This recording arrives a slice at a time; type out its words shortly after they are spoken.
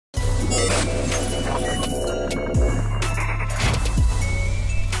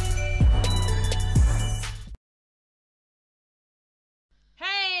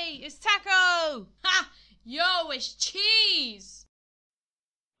it's Taco! Ha! Yo, it's Cheese!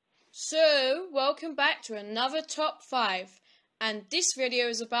 So, welcome back to another Top 5. And this video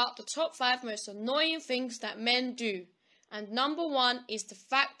is about the top 5 most annoying things that men do. And number 1 is the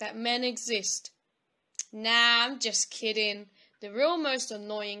fact that men exist. Nah, I'm just kidding. The real most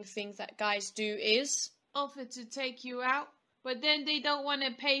annoying thing that guys do is offer to take you out, but then they don't want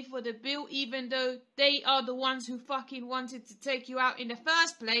to pay for the bill even though they are the ones who fucking wanted to take you out in the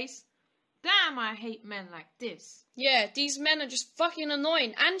first place. Damn, I hate men like this. Yeah, these men are just fucking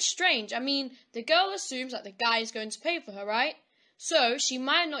annoying and strange. I mean, the girl assumes that the guy is going to pay for her, right? So, she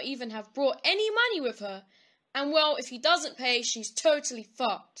might not even have brought any money with her. And well, if he doesn't pay, she's totally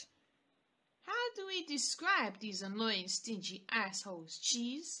fucked. How do we describe these annoying, stingy assholes,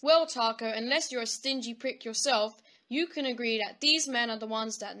 Cheese? Well, Taco, unless you're a stingy prick yourself, you can agree that these men are the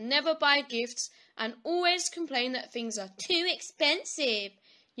ones that never buy gifts and always complain that things are too expensive.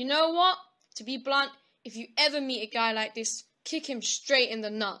 You know what? To be blunt, if you ever meet a guy like this, kick him straight in the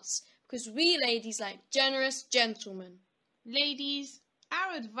nuts. Because we ladies like generous gentlemen. Ladies,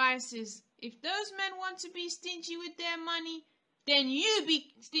 our advice is, if those men want to be stingy with their money, then you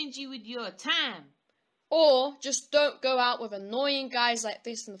be stingy with your time. Or just don't go out with annoying guys like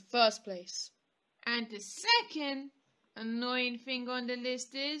this in the first place. And the second annoying thing on the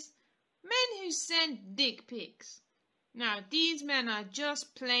list is men who send dick pics. Now, these men are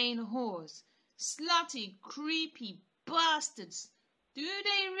just plain whores. Slutty, creepy bastards. Do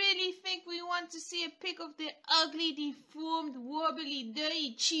they really think we want to see a pic of their ugly, deformed, wobbly,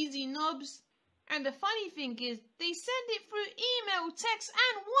 dirty, cheesy knobs? And the funny thing is, they send it through email, text,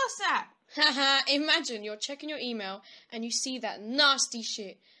 and WhatsApp. Haha, imagine you're checking your email and you see that nasty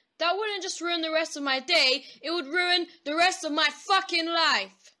shit. That wouldn't just ruin the rest of my day, it would ruin the rest of my fucking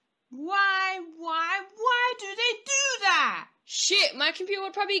life. Why do they do that? Shit, my computer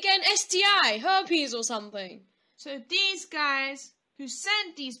would probably get an STI, herpes or something. So these guys who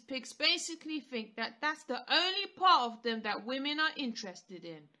send these pics basically think that that's the only part of them that women are interested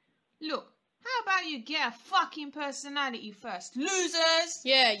in. Look, how about you get a fucking personality first, losers?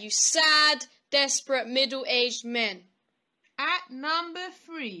 Yeah, you sad, desperate, middle-aged men. At number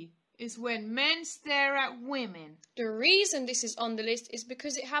 3 is when men stare at women. The reason this is on the list is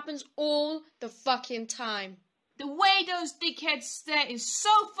because it happens all the fucking time. The way those dickheads stare is so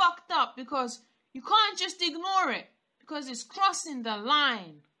fucked up because you can't just ignore it because it's crossing the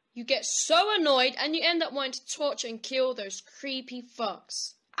line. You get so annoyed and you end up wanting to torture and kill those creepy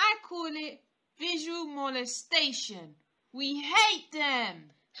fucks. I call it visual molestation. We hate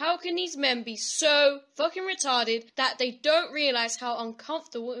them. How can these men be so fucking retarded that they don't realise how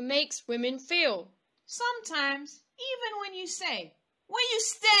uncomfortable it makes women feel? Sometimes, even when you say, "What are you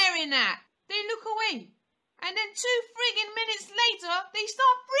staring at?" they look away. And then 2 friggin' minutes later, they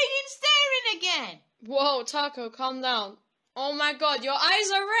start friggin' staring again. Whoa, Taco, calm down. Oh my god, your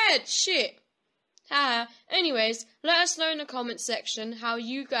eyes are red! Shit. Haha. Anyways, let us know in the comment section how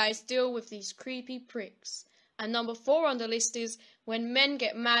you guys deal with these creepy pricks. And number 4 on the list is when men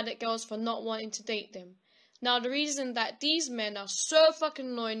get mad at girls for not wanting to date them. Now, the reason that these men are so fucking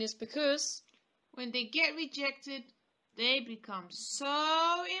annoying is because when they get rejected, they become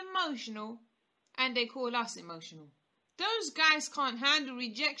so emotional and they call us emotional. Those guys can't handle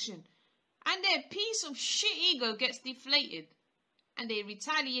rejection and their piece of shit ego gets deflated and they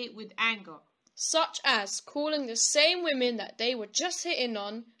retaliate with anger. Such as calling the same women that they were just hitting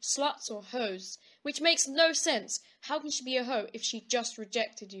on sluts or hoes, which makes no sense. How can she be a hoe if she just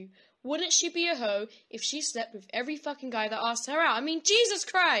rejected you? Wouldn't she be a hoe if she slept with every fucking guy that asked her out? I mean, Jesus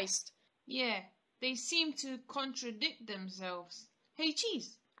Christ! Yeah, they seem to contradict themselves. Hey,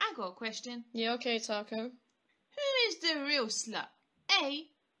 Cheese, I got a question. Yeah, okay, Taco. Who is the real slut? A,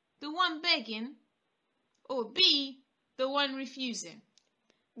 the one begging, or B, the one refusing?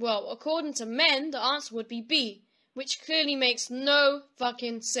 Well, according to men, the answer would be B, which clearly makes no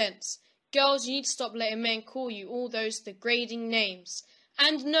fucking sense. Girls, you need to stop letting men call you all those degrading names.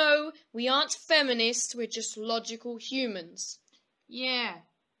 And no, we aren't feminists, we're just logical humans. Yeah,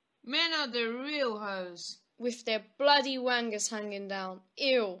 men are the real hoes. With their bloody wangers hanging down.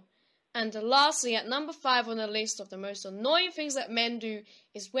 Ew. And lastly, at number 5 on the list of the most annoying things that men do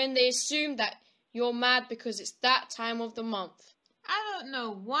is when they assume that you're mad because it's that time of the month. I don't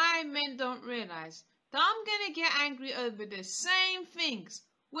know why men don't realize that I'm gonna get angry over the same things,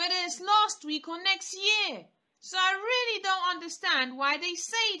 whether it's last week or next year. So I really don't understand why they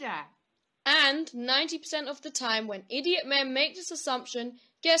say that. And 90% of the time when idiot men make this assumption,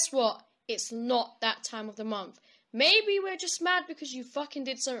 guess what? It's not that time of the month. Maybe we're just mad because you fucking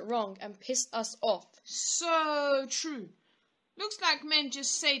did something wrong and pissed us off. So true. Looks like men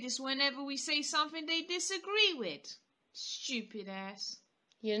just say this whenever we say something they disagree with. Stupid ass.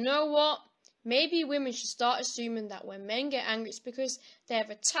 You know what? Maybe women should start assuming that when men get angry it's because they have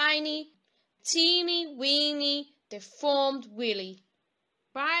a tiny, teeny, weeny, deformed willy.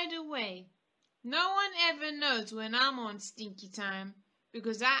 By the way, no one ever knows when I'm on stinky time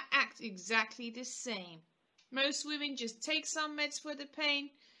because I act exactly the same. Most women just take some meds for the pain.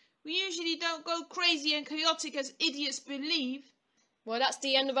 We usually don't go crazy and chaotic as idiots believe. Well, that's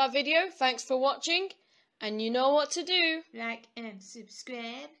the end of our video. Thanks for watching. And you know what to do. Like and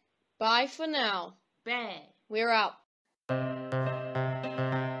subscribe. Bye for now. Bye. We're out.